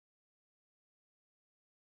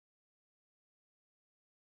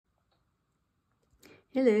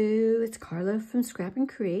Hello, it's Carla from Scrap and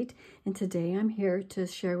Create, and today I'm here to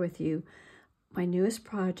share with you my newest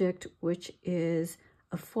project, which is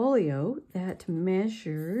a folio that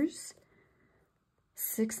measures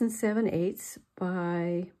 6 7/8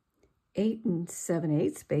 by 8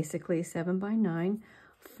 7/8, basically 7 by 9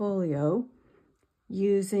 folio,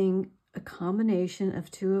 using a combination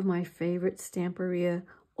of two of my favorite Stamperia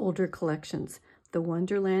older collections, the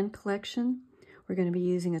Wonderland collection. We're going to be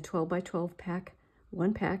using a 12 by 12 pack,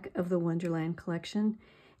 one pack of the Wonderland collection,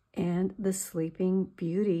 and the Sleeping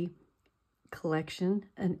Beauty collection,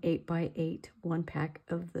 an 8 by 8 one pack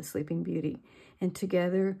of the Sleeping Beauty. And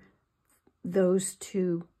together, those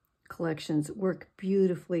two collections work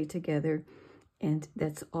beautifully together, and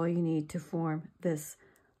that's all you need to form this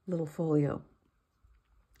little folio.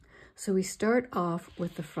 So we start off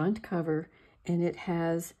with the front cover, and it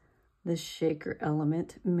has the shaker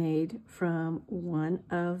element made from one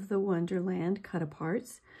of the Wonderland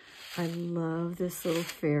cut-aparts. I love this little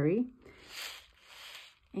fairy.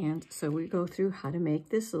 And so we go through how to make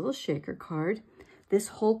this little shaker card. This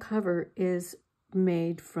whole cover is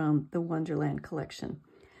made from the Wonderland collection.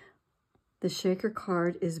 The shaker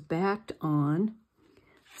card is backed on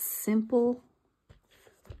simple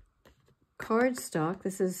cardstock.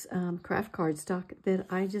 This is Kraft cardstock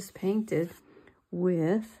that I just painted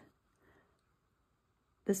with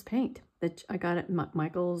this paint that I got at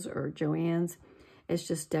Michael's or Joann's. It's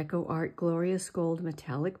just DecoArt Glorious Gold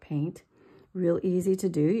metallic paint. Real easy to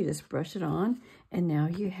do. You just brush it on, and now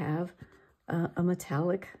you have a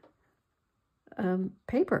metallic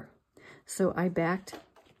paper. So I backed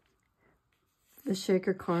the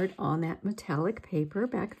shaker card on that metallic paper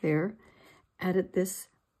back there, added this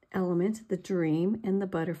element, the dream and the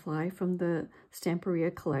butterfly from the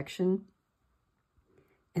Stamperia collection,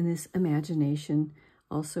 and this imagination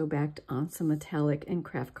also backed on some metallic and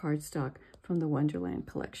Kraft cardstock from the Wonderland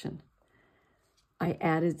collection. I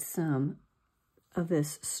added some of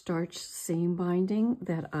this starch seam binding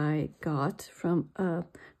that I got from a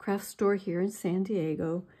craft store here in San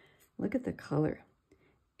Diego. Look at the color.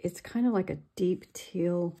 It's kind of like a deep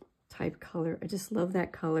teal type color. I just love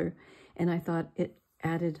that color, and I thought it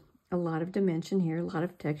added a lot of dimension here, a lot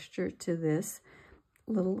of texture to this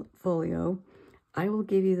little folio. I will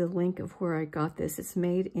give you the link of where I got this. It's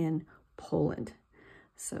made in Poland.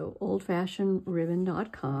 So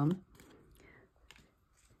oldfashionedribbon.com.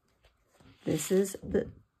 This is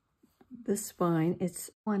the spine.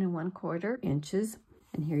 It's 1 1/4 inches.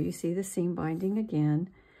 And here you see the seam binding again.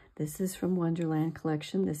 This is from Wonderland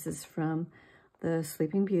collection. This is from the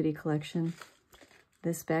Sleeping Beauty collection.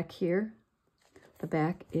 This back here, the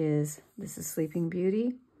back is, this is Sleeping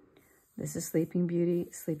Beauty. This is Sleeping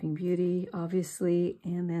Beauty, obviously.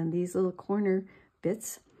 And then these little corner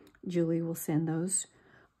bits, Julie will send those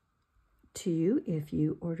to you if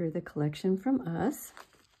you order the collection from us.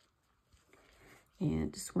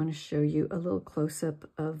 And just want to show you a little close-up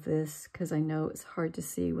of this, because I know it's hard to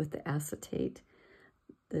see with the acetate.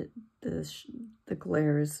 The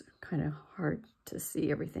glare is kind of hard to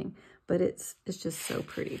see everything, but it's just so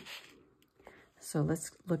pretty. So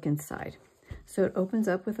let's look inside. So it opens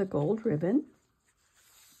up with a gold ribbon.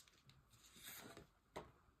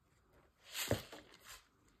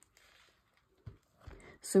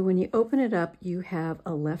 So when you open it up, you have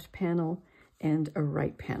a left panel and a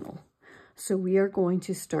right panel. So we are going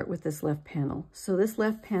to start with this left panel. So this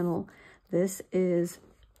left panel, this is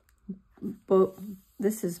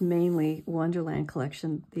mainly Wonderland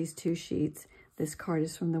collection, these two sheets. This card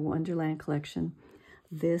is from the Wonderland collection.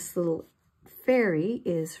 This little fairy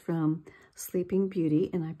is from Sleeping Beauty,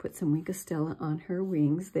 and I put some Wink Stella on her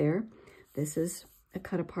wings there. This is a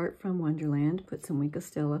cut apart from Wonderland. Put some Wink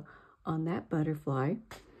Stella on that butterfly.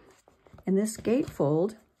 And this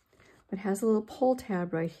gatefold, it has a little pull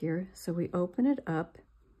tab right here. So we open it up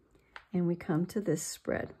and we come to this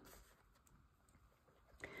spread.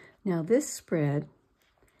 Now this spread,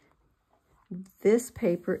 this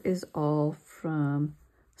paper is all from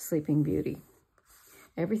Sleeping Beauty.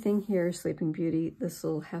 Everything here is Sleeping Beauty. This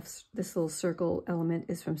little circle element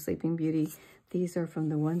is from Sleeping Beauty. These are from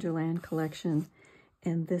the Wonderland collection.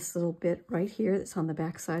 And this little bit right here that's on the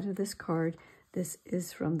back side of this card, this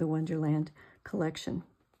is from the Wonderland collection.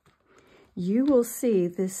 You will see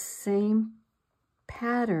this same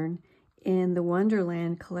pattern in the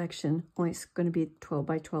Wonderland collection, only it's going to be 12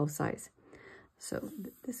 by 12 size. So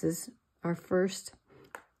this is our first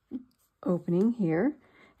opening here.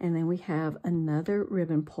 And then we have another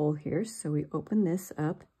ribbon pull here. So we open this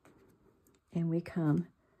up and we come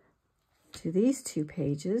to these two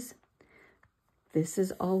pages. This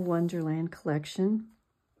is all Wonderland collection.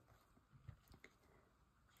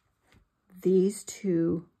 these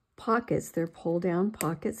two pockets, they're pull-down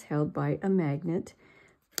pockets held by a magnet.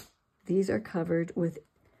 These are covered with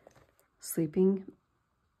Sleeping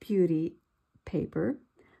Beauty paper.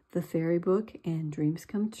 The Fairy Book and Dreams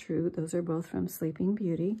Come True, those are both from Sleeping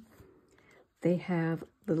Beauty. They have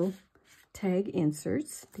little tag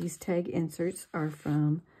inserts. These tag inserts are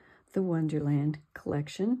from the Wonderland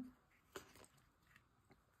collection.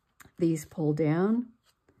 These pull down.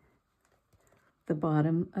 The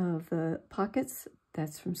bottom of the pockets,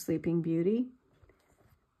 that's from Sleeping Beauty.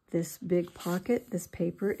 This big pocket, this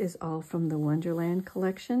paper is all from the Wonderland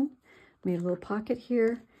collection. Made a little pocket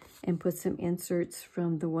here and put some inserts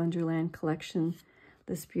from the Wonderland collection.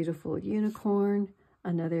 This beautiful unicorn,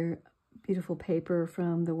 another beautiful paper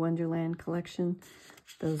from the Wonderland collection.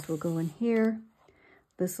 Those will go in here.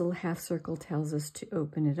 This little half circle tells us to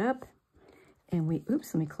open it up. And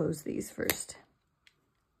let me close these first.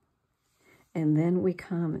 And then we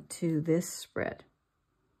come to this spread.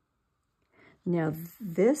 Now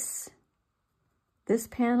this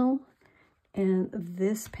panel and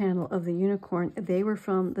this panel of the unicorn, they were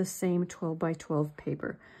from the same 12 by 12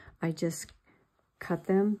 paper. I just cut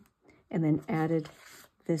them and then added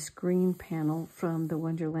this green panel from the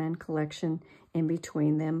Wonderland collection in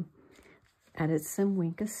between them. Added some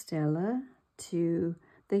Wink Stella to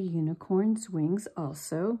the unicorn's wings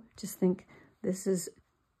also. Just think this is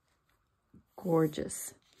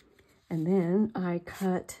gorgeous. And then I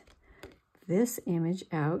cut this image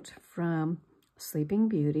out from Sleeping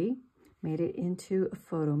Beauty, made it into a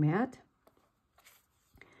photo mat.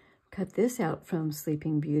 Cut this out from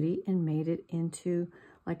Sleeping Beauty and made it into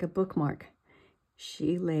like a bookmark.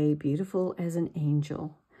 She lay beautiful as an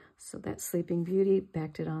angel. So that's Sleeping Beauty,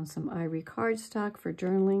 backed it on some ivory cardstock for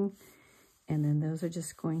journaling. And then those are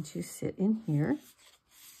just going to sit in here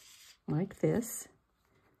like this.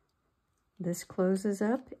 This closes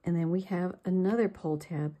up, and then we have another pull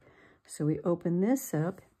tab. So we open this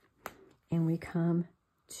up and we come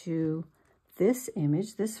to this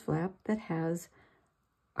image, this flap that has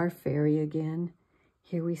our fairy again.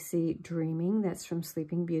 Here we see Dreaming, that's from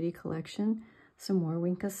Sleeping Beauty collection. Some more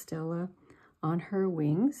Wink Stella on her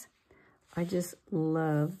wings. I just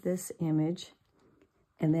love this image.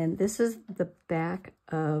 And then this is the back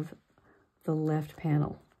of the left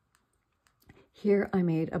panel. Here I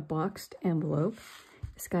made a boxed envelope.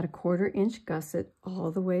 It's got a 1/4 inch gusset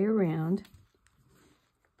all the way around.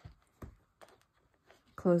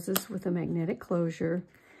 Closes with a magnetic closure.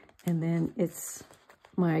 And then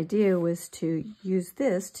my idea was to use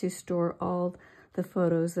this to store all the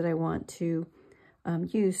photos that I want to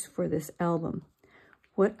use for this album.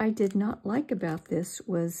 What I did not like about this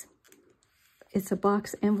was it's a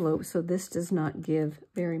box envelope, so this does not give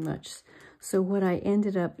very much. So what I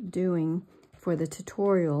ended up doing for the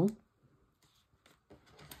tutorial,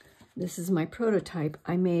 this is my prototype.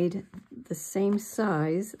 I made the same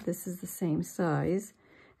size. This is the same size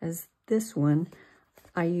as this one.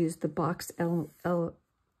 I used the boxed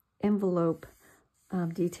envelope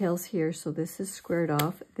details here. So this is squared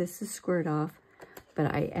off. This is squared off, but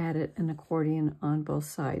I added an accordion on both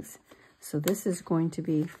sides. So this is going to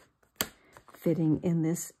be fitting in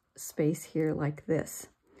this space here like this.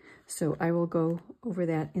 So I will go over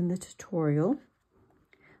that in the tutorial.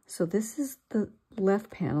 So this is the left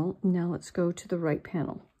panel. Now let's go to the right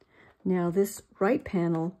panel. Now this right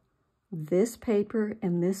panel, this paper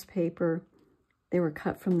and this paper, they were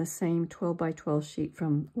cut from the same 12 by 12 sheet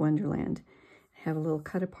from Wonderland. Have a little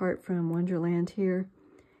cut apart from Wonderland here.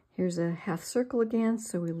 Here's a half circle again,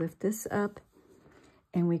 so we lift this up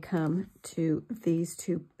and we come to these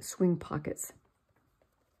two swing pockets.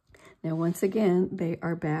 Now, once again, they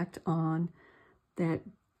are backed on that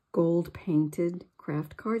gold painted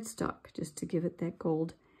Kraft cardstock, just to give it that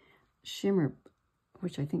gold shimmer,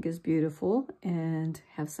 which I think is beautiful, and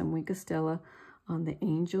have some Wink Stella on the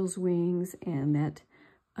angel's wings, and that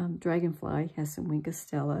dragonfly has some Wink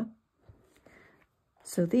Stella.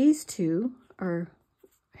 So these two are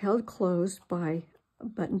held closed by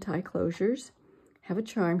button tie closures. Have a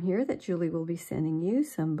charm here that Julie will be sending you,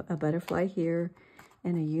 a butterfly here,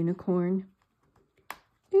 and a unicorn.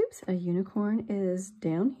 Oops, a unicorn is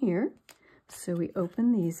down here. So we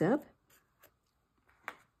open these up.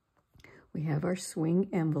 We have our swing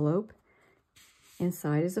envelope.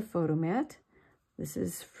 Inside is a photo mat.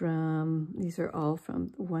 These are all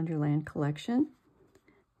from the Wonderland collection.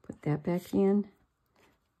 Put that back in.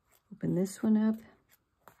 Open this one up.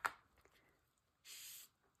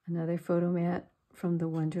 Another photo mat from the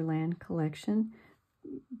Wonderland collection.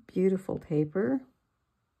 Beautiful paper.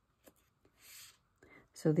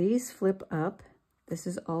 So these flip up. This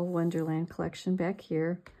is all Wonderland collection back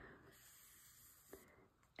here.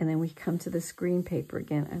 And then we come to this green paper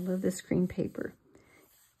again. I love this green paper.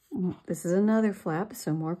 This is another flap,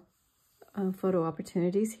 so more photo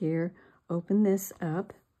opportunities here. Open this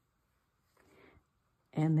up.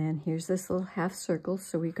 And then here's this little half circle.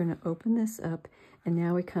 So we're going to open this up. And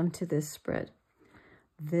now we come to this spread.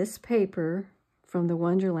 This paper from the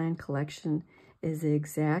Wonderland collection is the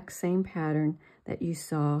exact same pattern that you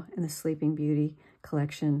saw in the Sleeping Beauty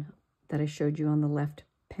collection that I showed you on the left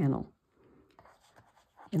panel.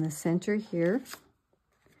 In the center here,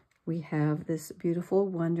 we have this beautiful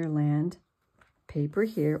Wonderland paper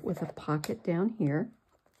here with a pocket down here.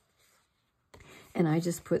 And I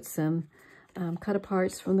just put some cut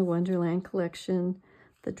aparts from the Wonderland collection,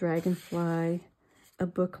 the dragonfly, a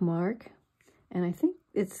bookmark, and I think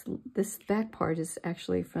this back part is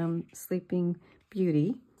actually from Sleeping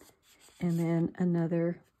Beauty, and then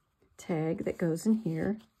another tag that goes in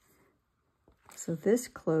here. So this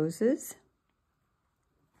closes,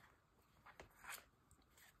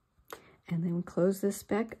 and then we close this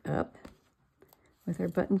back up with our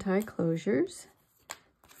button tie closures.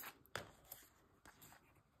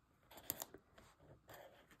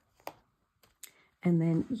 And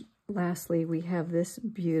then lastly, we have this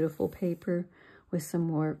beautiful paper with some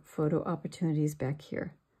more photo opportunities back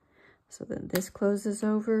here. So then this closes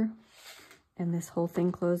over, and this whole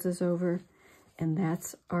thing closes over, and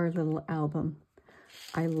that's our little album.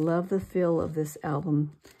 I love the feel of this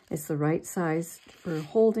album. It's the right size for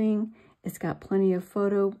holding. It's got plenty of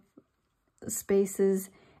photo spaces,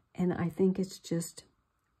 and I think it's just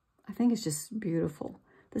beautiful.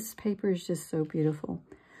 This paper is just so beautiful.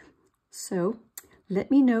 So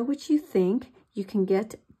let me know what you think. You can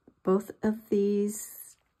get both of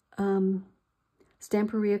these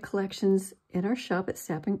Stamperia collections in our shop at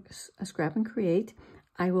Scrap and Create.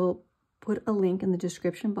 I will put a link in the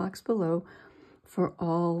description box below for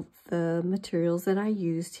all the materials that I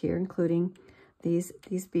used here, including these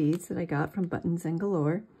beads that I got from Buttons and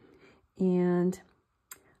Galore. And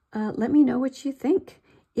let me know what you think.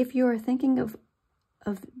 If you are thinking of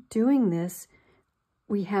doing this,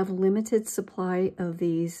 we have limited supply of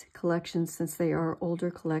these collections since they are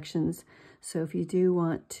older collections. So if you do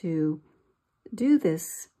want to do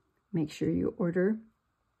this, make sure you order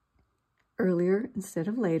earlier instead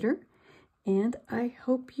of later. And I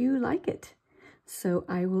hope you like it. So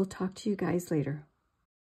I will talk to you guys later.